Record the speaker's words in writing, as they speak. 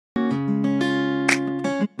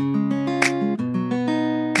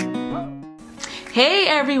Hey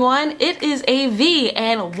everyone, it is AV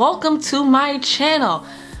and welcome to my channel.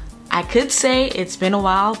 I could say it's been a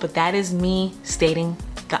while, but that is me stating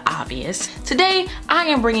the obvious. Today, I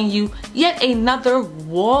am bringing you yet another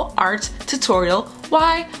wall art tutorial.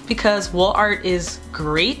 Why? Because wall art is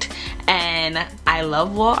great and I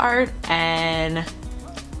love wall art and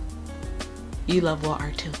you love wall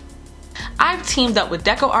art too. I've teamed up with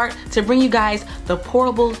Decoart to bring you guys the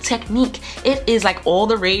pourable technique. It is like all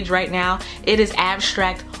the rage right now. It is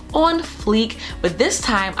abstract on fleek, but this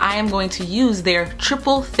time I am going to use their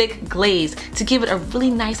triple thick glaze to give it a really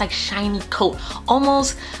nice like shiny coat,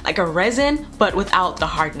 almost like a resin but without the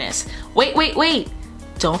hardness. Wait.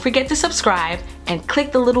 Don't forget to subscribe and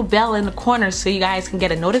click the little bell in the corner so you guys can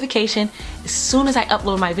get a notification as soon as I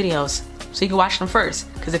upload my videos so you can watch them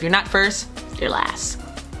first, because if you're not first, you're last.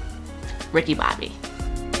 Ricky Bobby.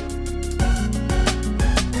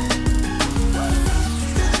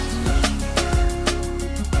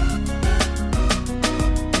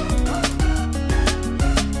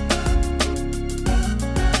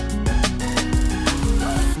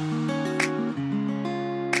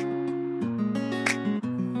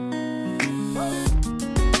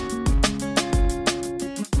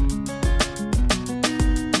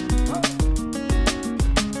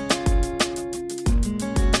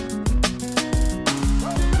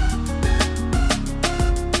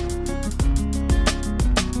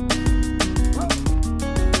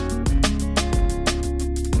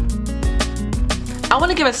 I want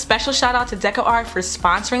to give a special shout out to Decoart for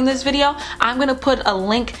sponsoring this video. I'm going to put a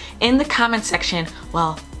link in the comment section,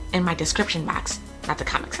 well, in my description box, not the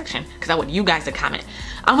comment section, because I want you guys to comment.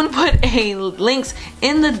 I'm going to put links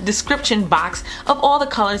in the description box of all the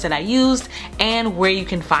colors that I used and where you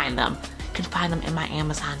can find them. You can find them in my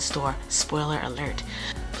Amazon store, spoiler alert.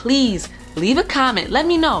 Please leave a comment, let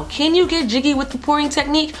me know, can you get jiggy with the pouring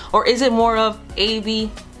technique, or is it more of AV,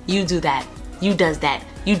 you do that, you does that,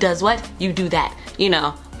 you does what, you do that. You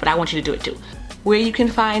know, but I want you to do it too. Where you can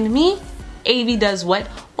find me, AV Does What,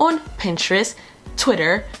 on Pinterest,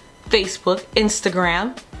 Twitter, Facebook,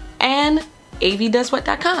 Instagram, and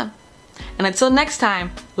avdoeswhat.com. And until next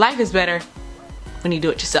time, life is better when you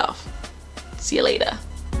do it yourself. See you later.